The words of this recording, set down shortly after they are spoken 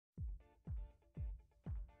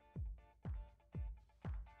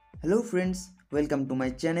Hello friends, welcome to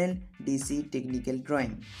my channel DC technical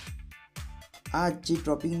drawing. আজ যে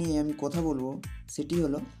topic নিয়ে আমি কথা বলবো সেটি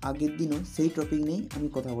হলো আগের দিনও সেই টপিক নিয়েই আমি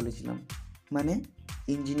কথা বলেছিলাম, মানে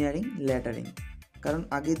ইঞ্জিনিয়ারিং ল্যাটারিং। কারণ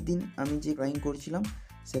আগের দিন আমি যে ড্রয়িং করছিলাম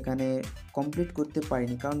সেখানে কমপ্লিট করতে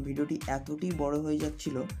পারিনি, কারণ ভিডিওটি এতটাই বড় হয়ে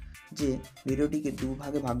যাচ্ছিল যে ভিডিওটিকে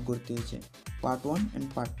দুভাগে ভাগ করতে হয়েছে, পার্ট 1 অ্যান্ড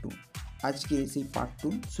পার্ট 2। আজকে সেই পার্ট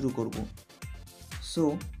 2 শুরু করব। So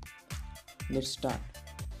let's start.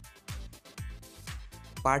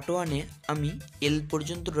 পার্ট 1-এ আমি এল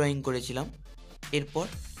পর্যন্ত ড্রয়িং করেছিলাম, এরপর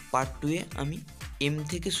পার্ট 2-এ আমি এম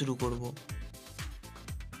থেকে শুরু করব।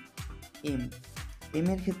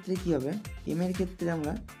 এমের ক্ষেত্রে কী হবে? এমের ক্ষেত্রে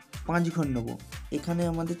আমরা 5 ঘর নেব। এখানে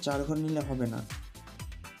আমাদের 4 ঘর নিলে হবে না,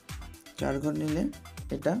 4 ঘর নিলে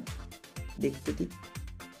এটা দেখতে ঠিক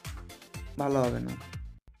ভালো হবে না।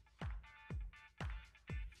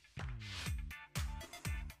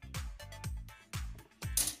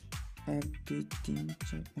 এক, 2, 3,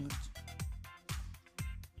 4, 5।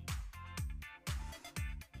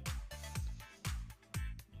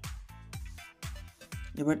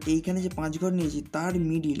 এবার এইখানে যে 5 ঘর নিয়েছি তার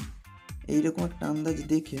মিডিল এইরকম একটা আন্দাজ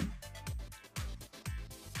দেখে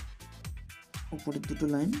উপরের দুটো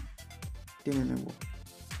লাইন টেনে নেব।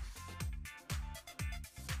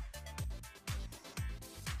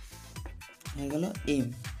 হয়ে গেল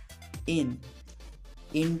এম।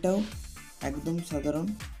 এনটাও একদম সাধারণ,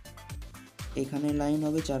 এখানে লাইন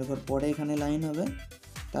হবে 4 ঘর পরে, এখানে লাইন হবে,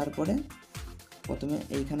 তারপরে প্রথমে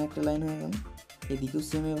এইখানে একটা লাইন হয়ে গেল, এদিকেও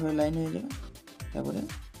সেম এভাবে লাইন হয়ে যাবে, তারপরে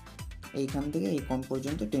এইখান থেকে এই কোণ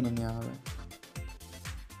পর্যন্ত টেনে নেওয়া হবে।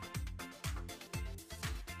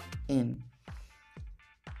 এন।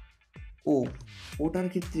 ওটার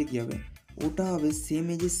ক্ষেত্রে কী হবে? ওটা হবে সেম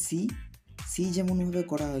এই যে সি যেমনভাবে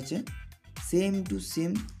করা হয়েছে সেম টু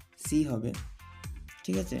সেম সি হবে,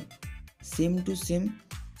 ঠিক আছে? সেম টু সেম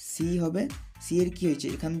সি হবে। সি এর কী হয়েছে?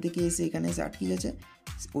 এখান থেকে এসে এখানে এসে আটকে গেছে,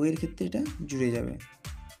 ও এর ক্ষেত্রে এটা জুড়ে যাবে।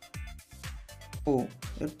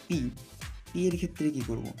 এবার পি এর ক্ষেত্রে কী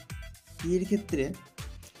করব? পি এর ক্ষেত্রে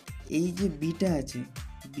এই যে বিটা আছে,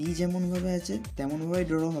 বি যেমনভাবে আছে তেমনভাবে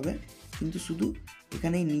ড্র হবে, কিন্তু শুধু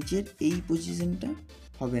এখানে নিচের এই পজিশনটা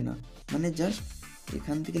হবে না, মানে জাস্ট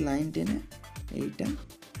এখান থেকে লাইন টেনে এইটা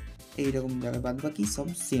এইরকম যাবে, বাদ বাকি সব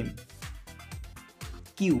সেম।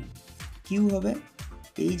 কিউ হবে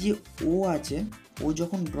এই যে ও আছে, ও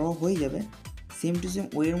যখন ড্র হয়ে যাবে সেম টু সেম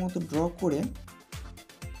ও এর মতো ড্র করে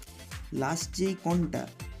লাস্ট যেই কোণটা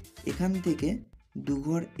এখান থেকে 2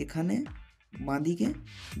 ঘর এখানে বাঁদিকে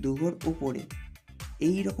 2 ঘর ওপরে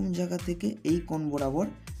এই রকম জায়গা থেকে এই কোণ বরাবর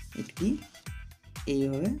একটি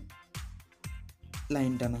এইভাবে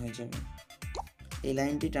লাইন টানা হয়ে যাবে। এই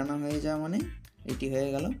লাইনটি টানা হয়ে যাওয়া মানে এটি হয়ে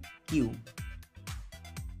গেল কিউ।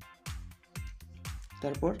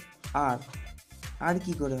 তারপর আর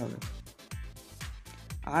কি করে হবে?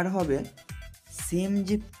 আর হবে সেম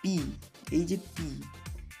যে পি, এই যে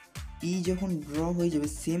পি যখন ড্র হয়ে যাবে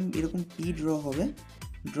সেম এরকম পি ড্র হবে।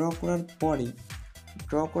 ড্র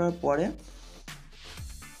করার পরে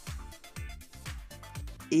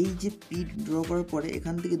এই যে পি ড্র করার পরে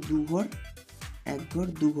এখান থেকে 2 ঘর, 1 ঘর,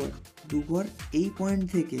 2 ঘর এই পয়েন্ট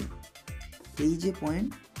থেকে এই যে পয়েন্ট,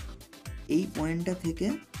 এই পয়েন্টটা থেকে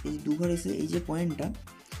এই 2 ঘর এসে এই যে পয়েন্টটা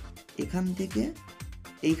এখান থেকে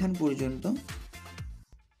এইখান পর্যন্ত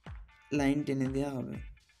লাইন টেনে দেওয়া হবে।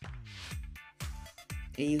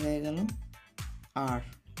 এই হয়ে গেল আর।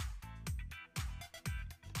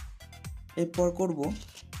 এরপর করব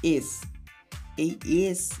এস।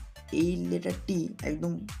 এই লেটারটি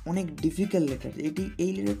একদম অনেক ডিফিকাল্ট লেটার।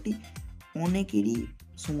 এই লেটারটি অনেকেরই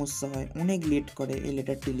সমস্যা হয়, অনেক লেট করে এই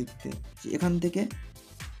লেটারটি লিখতে। এখান থেকে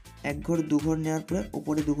 1 ঘর 2 ঘর নেওয়ার পরে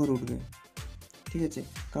ওপরে 2 ঘর উঠবে, ঠিক আছে?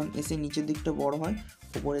 কারণ এসে নিচের দিকটা বড় হয়,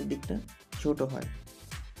 ওপরের দিকটা ছোট হয়।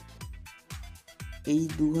 এই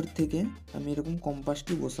 2 ঘর থেকে আমি এরকম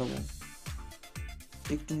কম্পাসটি বসাবো,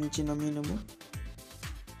 একটু নিচে নামিয়ে নেব,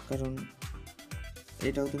 কারণ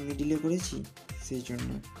এটাও তো মিডিলে করেছি সেই জন্য।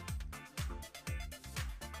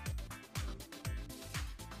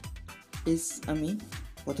 এস আমি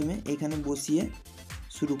প্রথমে এখানে বসিয়ে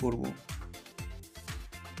শুরু করব।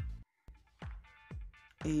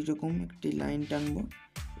 এইরকম একটি লাইন টানবো,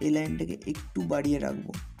 এই লাইনটাকে একটু বাড়িয়ে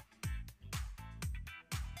রাখবো,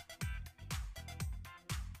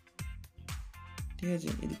 ঠিক আছে?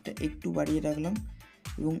 এদিকটা একটু বাড়িয়ে রাখলাম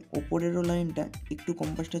এবং ওপরেরও লাইনটা একটু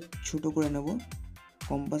কম্পাসটা ছোট করে নেব।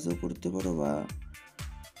 কম্পাসও করতে পারো বা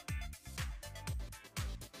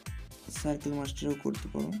সার্কেল মাস্টারও করতে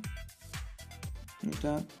পারো।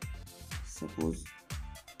 এটা সাপোজ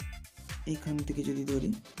এখান থেকে যদি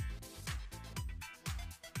ধরি,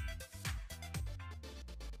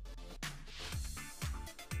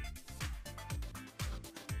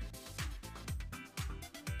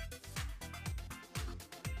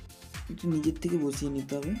 একটু নিজের থেকে বসিয়ে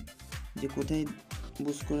নিতে হবে যে কোথায়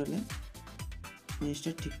বস করালে জিনিসটা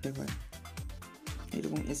ঠিকঠাক হয়।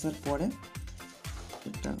 এরকম আসার পরে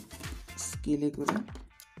একটা স্কেলে করে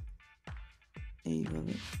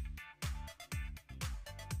এইভাবে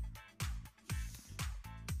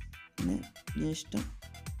মানে জিনিসটা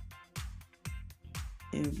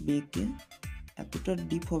বেঁকে এতটা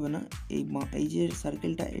ডিপ হবে না, এই যে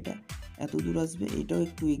সার্কেলটা এটা এত দূর আসবে, এটাও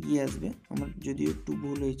একটু এগিয়ে আসবে। আমার যদিও একটু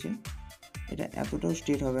ভুল হয়েছে, এটা এতটাও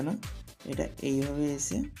স্ট্রেট হবে না, এটা এইভাবে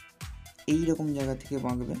এসে এই রকম জায়গা থেকে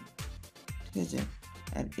বাঁকবে, ঠিক আছে।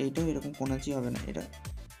 আর এইটাও এরকম কোনাচি হবে না, এটা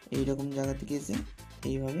এই রকম জায়গা থেকে এসে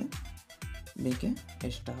এইভাবে বেঁকে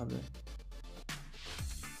এসটা হবে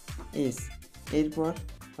এস। এরপর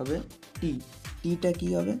হবে টি। টিটা কি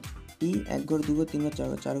হবে? টি 1 ঘর 2 ঘর 3 ঘর 4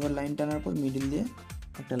 ঘর, 4 ঘর লাইন টানার পর মিডিল দিয়ে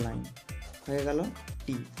একটা লাইন হয়ে গেল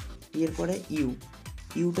টি। টি এর পরে ইউ।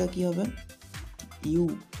 ইউটা কি হবে?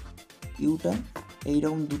 ইউটা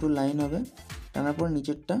এইরকম দুটো লাইন হবে, টানার পর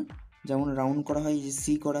নিচেরটা যেমন রাউন্ড করা হয়, যে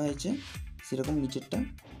সি করা হয়েছে সেরকম নিচেরটা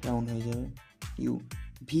রাউন্ড হয়ে যাবে ইউ।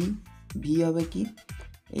 ভি হবে কি?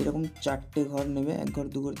 এইরকম 4টে ঘর নেবে, 1 ঘর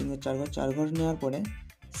 2 ঘর 3 ঘর 4 ঘর, 4 ঘর নেওয়ার পরে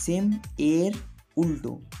সেম এর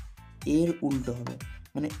উল্টো হবে,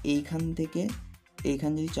 মানে এইখান থেকে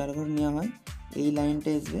এইখান যদি 4 ঘর নেওয়া হয়, এই লাইনটা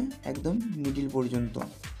আসবে একদম মিডিল পর্যন্ত,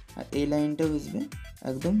 আর এই লাইনটাও আসবে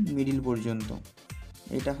একদম মিডিল পর্যন্ত,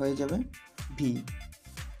 এটা হয়ে যাবে ভি।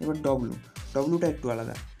 এবার ডব্লুটা একটু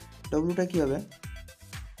আলাদা। ডব্লুটা কি হবে?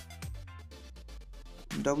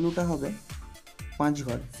 ডব্লুটা হবে 5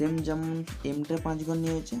 ঘর, সেম যেমন এমটা 5 ঘর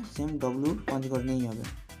নিয়ে হয়েছে, সেম ডব্লুর 5 ঘর নিয়েই হবে।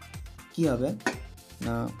 কি হবে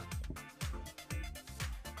না,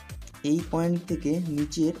 এই পয়েন্ট থেকে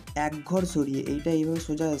নিচের 1 ঘর সরিয়ে, এইটা এইভাবে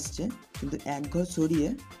সোজা আসছে, কিন্তু 1 ঘর সরিয়ে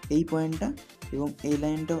এই পয়েন্টটা এবং এই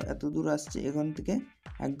লাইনটাও এত দূর আসছে, এখান থেকে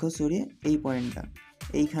 1 ঘর সরিয়ে এই পয়েন্টটা,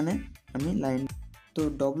 এইখানে আমি লাইন। তো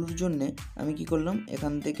ডব্লুর জন্যে আমি কি করলাম,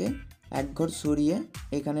 এখান থেকে 1 ঘর সরিয়ে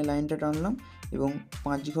এখানে লাইনটা টানলাম, এবং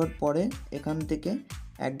 5 ঘর পরে এখান থেকে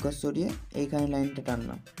 1 ঘর সরিয়ে এইখানে লাইনটা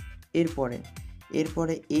টানলাম।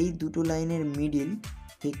 এরপরে এই দুটো লাইনের মিডিল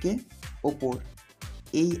থেকে ওপর,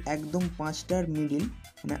 এই একদম 5টার মিডিল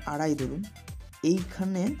মানে আড়াই ধরুন,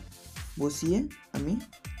 এইখানে বসিয়ে আমি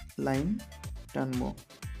লাইন টানবো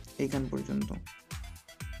এইখান পর্যন্ত।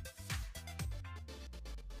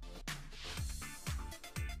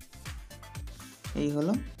 এই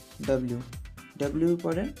হলো ডাব্লিউ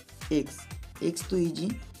পরে এক্স তো ইজি,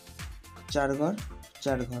 4 ঘর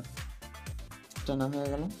 4 ঘর টানা হয়ে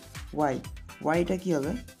গেল। ওয়াইটা কি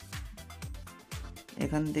হবে?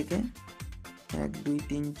 এখান থেকে 1 2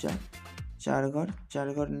 3 4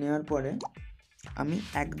 ঘর নেওয়ার পরে আমি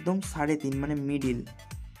একদম 3.5 মানে মিডিল,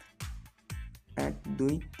 1 2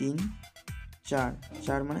 3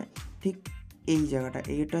 4 মানে ঠিক এই জায়গাটা,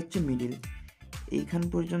 এইটা হচ্ছে মিডিল, এইখান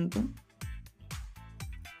পর্যন্ত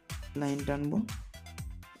লাইন টানবো,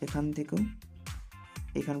 এখান থেকেও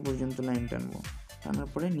এখান পর্যন্ত লাইন টানবো, টানার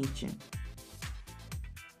পরে নিচে,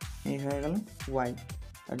 এই হয়ে গেল ওয়াই।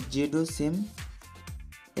 আর জেডও সেম,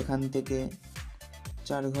 এখান থেকে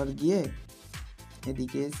 4 ঘর গিয়ে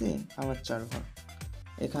এদিকে এসে আবার 4 ঘর,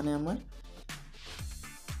 এখানে আমার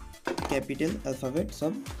ক্যাপিটাল অ্যালফাবেট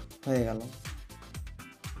সব হয়ে গেল।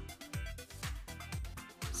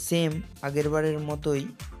 সেম আগের বারের মতোই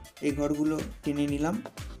এই ঘরগুলো টেনে নিলাম,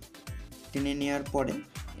 টেনে নেওয়ার পরে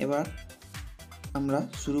এবার আমরা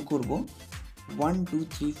শুরু করব 1 2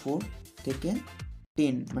 3 4 থেকে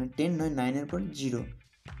 10, মানে 10 নয়, 9-এর পর 0,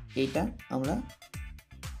 এইটা আমরা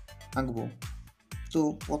আঁকবো। তো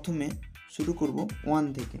প্রথমে শুরু করব 1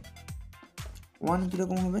 থেকে। 1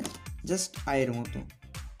 কীরকম হবে? জাস্ট আয়ের মতো,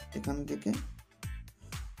 এখান থেকে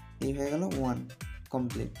এই হয়ে গেল 1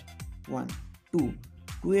 কমপ্লিট। 1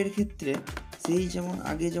 2 এর ক্ষেত্রে সেই যেমন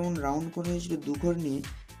আগে যেমন রাউন্ড করা হয়েছিল 2 ঘর নিয়ে,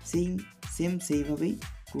 সেইভাবেই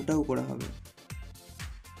 2টাও করা হবে।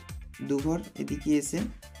 2 ঘর এদিকে এসে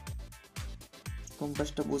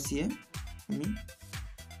কম্পাসটা বসিয়ে আমি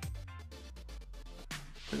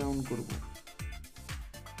রাউন্ড করব,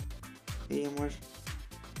 এই আমার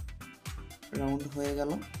রাউন্ড হয়ে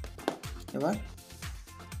গেল। এবার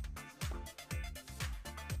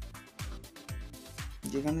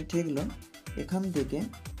যেখানে ঠেকলো এখান থেকে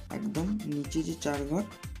একদম নিচে যে 4 ঘর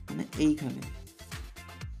মানে এইখানে,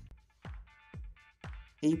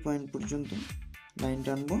 এই পয়েন্ট পর্যন্ত লাইন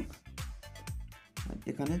টানবো, আর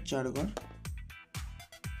এখানে 4 ঘর,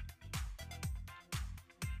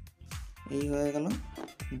 এই হয়ে গেল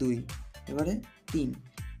 2। এবারে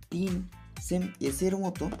 3 সেম এসের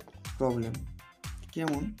মতো প্রবলেম,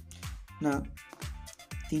 কেমন না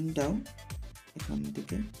 3টাও এখান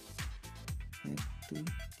থেকে 1 2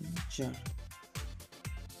 3 4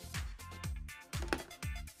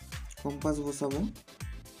 কম্পাস বসাবো।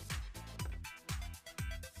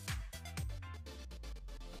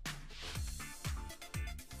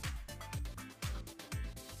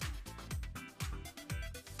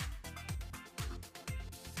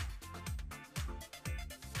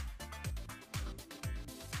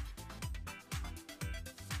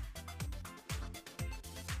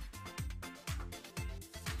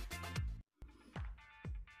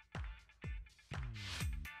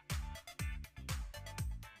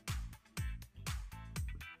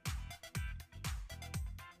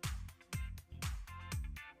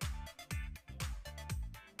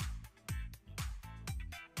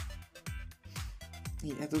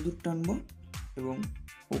 এই এত দূর টানবো এবং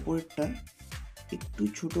ওপরেরটা একটু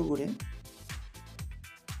ছোট করে,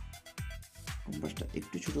 কম্পাসটা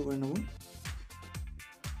একটু ছোট করে নেব।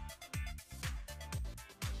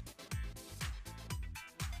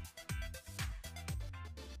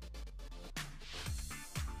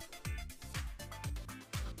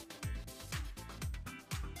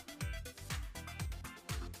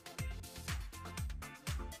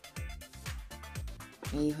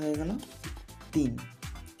 এই হয়ে গেল 3।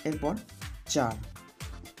 এরপর 4।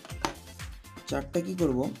 4টা কি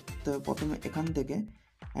করব, তবে প্রথমে এখান থেকে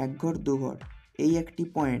 1 ঘর 2 ঘর এই একটি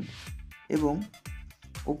পয়েন্ট এবং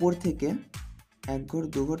ওপর থেকে 1 ঘর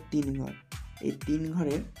 2 ঘর 3 ঘর, এই 3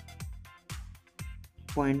 ঘরের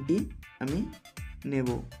পয়েন্টটি আমি নেব।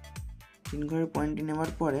 3 ঘরের পয়েন্টটি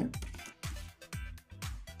নেওয়ার পরে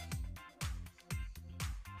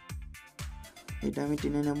এটা আমি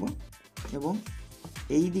টেনে নেব এবং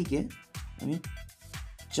এই দিকে আমি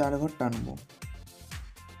 4 ঘর টানবো,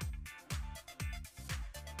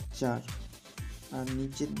 4। আর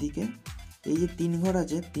নিচের দিকে এই যে 3 ঘর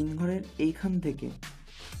আছে, 3 ঘরের এইখান থেকে,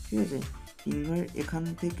 ঠিক আছে, 3 ঘরের এখান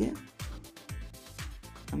থেকে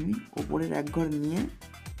আমি ওপরের 1 ঘর নিয়ে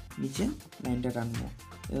নিচে লাইনটা টানবো।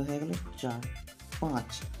 এটা হয়ে গেল 4।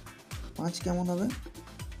 5 কেমন হবে?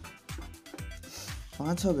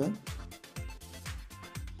 5 হবে,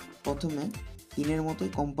 প্রথমে 3-এর মতোই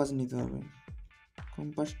কম্পাস নিতে হবে।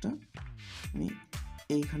 কম্পাসটা আমি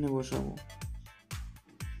এইখানে বসাবো,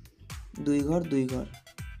 2 ঘর 2 ঘর,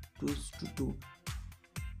 2:2।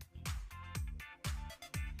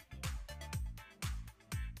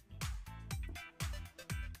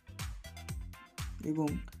 এবং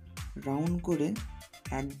রাউন্ড করে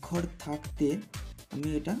 1 ঘর থাকতে আমি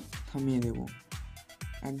এটা থামিয়ে দেব,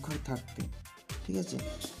 1 ঘর থাকতে, ঠিক আছে।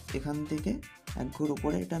 এখান থেকে 1 ঘর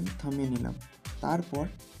উপরে এটা আমি থামিয়ে নিলাম। তারপর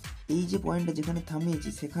এই যে পয়েন্টটা যেখানে থামিয়েছি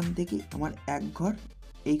সেখান থেকে আমার 1 ঘর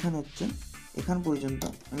এইখানে হচ্ছে, এখান পর্যন্ত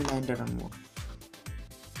আমি লাইনটা টানবো।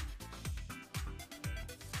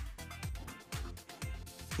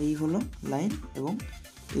 এই হলো লাইন এবং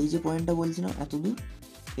এই যে পয়েন্টটা বলছিলাম এত দূর,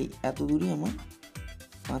 এই এত দূরই আমার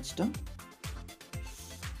 5টা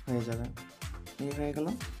হয়ে যাবে। এই হয়ে গেল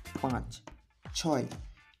 5।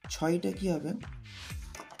 6টা কি হবে,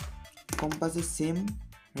 কম্পাসের সেম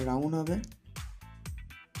রাউন্ড হবে,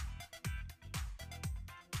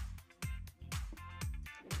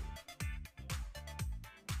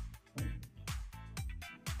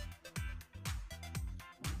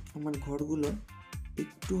 আমার ঘরগুলো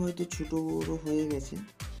একটু হয়তো ছোট বড় হয়ে গেছে,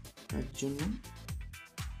 তার জন্য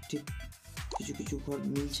ঠিক কিছু কিছু ঘর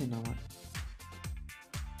মিলছে না আমার।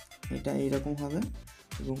 এটা এরকম হবে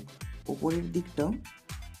এবং ওপরের দিকটাও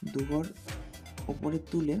 2 ঘর ওপরে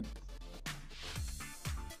তুলে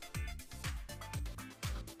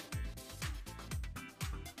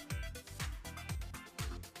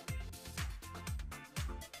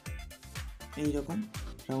এইরকম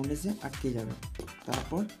রাউন্ড এসে আটকে যাবে।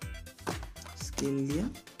 তারপর স্কেল দিয়ে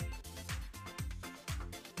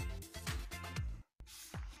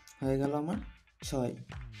হয়ে গেল আমার 6।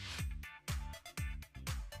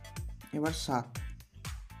 এবার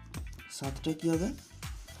 7টা কি হবে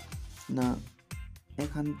না,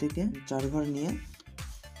 এখান থেকে 4 ঘর নিয়ে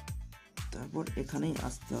তারপর এখানেই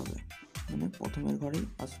আসতে হবে, মানে প্রথমের ঘরেই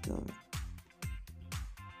আসতে হবে।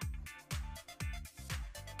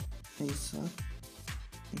 এই 7,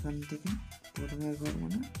 এখান থেকে প্রথমের ঘর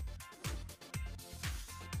মানে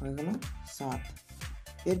হয়ে গেল 7।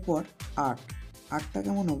 এরপর 8টা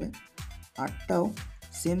কেমন হবে, 8টাও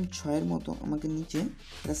সেম 6-এর মতো আমাকে নিচে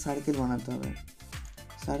একটা সার্কেল বানাতে হবে।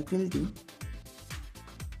 সার্কেলটি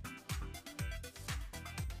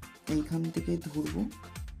এইখান থেকে ধরবো,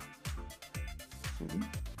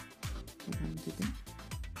 এখান থেকে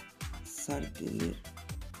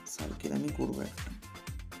সার্কেল আমি করবো একটা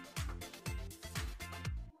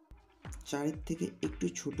 4-এর থেকে একটু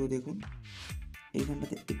ছোট, দেখুন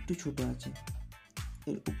এইখানটাতে একটু ছোট আছে।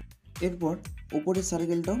 এরপর উপরের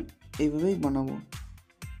সার্কেলটাও এইভাবেই বানাবো।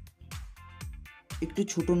 একটু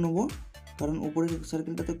ছোট নেব, কারণ উপরের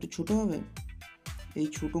সার্কেলটা তো একটু ছোট হবে। এই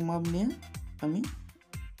ছোট মাপ নিয়ে আমি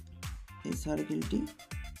এই সার্কেলটি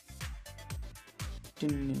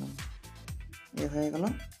টেনে নিলাম। এ হয়ে গেল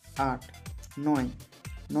 8। 9,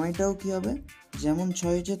 9টাও কী হবে, যেমন 6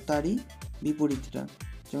 হয়েছে তারই বিপরীতটা।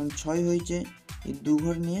 যেমন 6 হয়েছে এই 2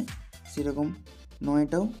 ঘর নিয়ে, সেরকম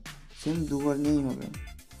 9টাও সেম 2 ঘর নিয়েই হবে।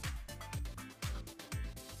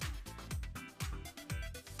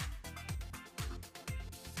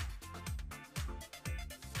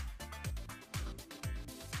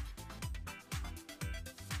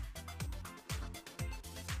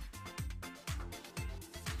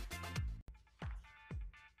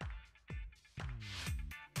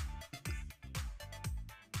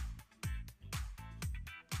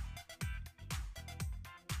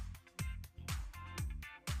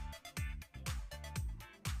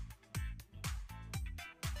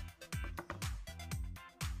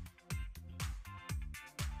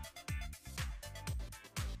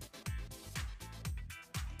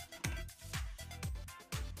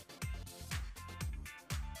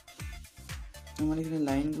 আমার এখানে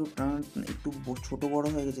লাইনগুলো একটু ছোট বড়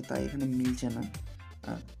হয়ে গেছে, তাই এখানে মিলছে না,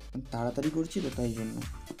 আর তাড়াতাড়ি করছি তো তাই জন্য।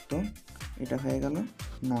 তো এটা হয়ে গেল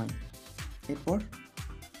 9। এরপর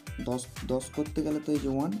 10 করতে গেলে তো এই যে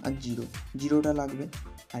 1 আর 0টা লাগবে,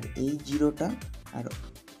 আর এই 0টা আর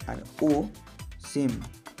আর ও সেম,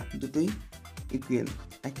 দুটোই ইকুয়াল,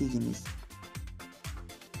 একই জিনিস।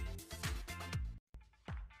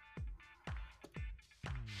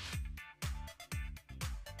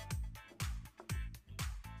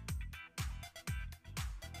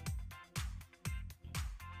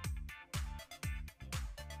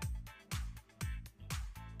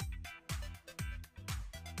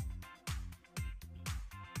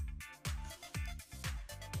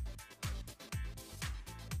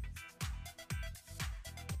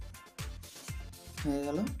 হয়ে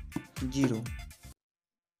গেল 0।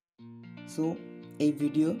 সো এই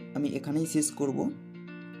ভিডিও আমি এখানেই শেষ করব।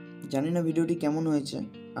 জানি না ভিডিওটি কেমন হয়েছে,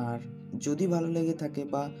 আর যদি ভালো লেগে থাকে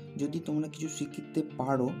বা যদি তোমরা কিছু শিখতে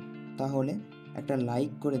পারো তাহলে একটা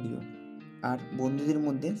লাইক করে দিও আর বন্ধুদের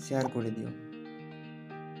মধ্যে শেয়ার করে দিও।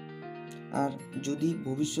 আর যদি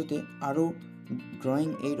ভবিষ্যতে আরও ড্রয়িং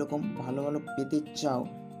এইরকম ভালো ভালো পেতে চাও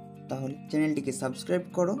তাহলে চ্যানেলটিকে সাবস্ক্রাইব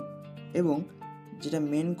করো। এবং যেটা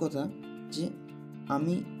মেন কথা, যে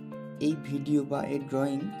আমি এই ভিডিও বা এই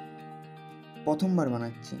ড্রয়িং প্রথমবার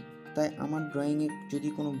বানাচ্ছি, তাই আমার ড্রয়িংয়ে যদি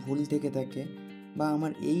কোনো ভুল থেকে থাকে বা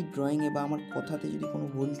আমার এই ড্রয়িংয়ে বা আমার কথাতে যদি কোনো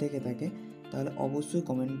ভুল থেকে থাকে তাহলে অবশ্যই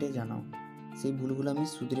কমেন্টে জানাও, সেই ভুলগুলো আমি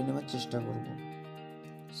শুধরে নেওয়ার চেষ্টা করব।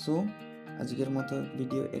 সো আজকের মতো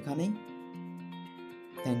ভিডিও এখানেই।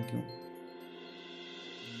 Thank you.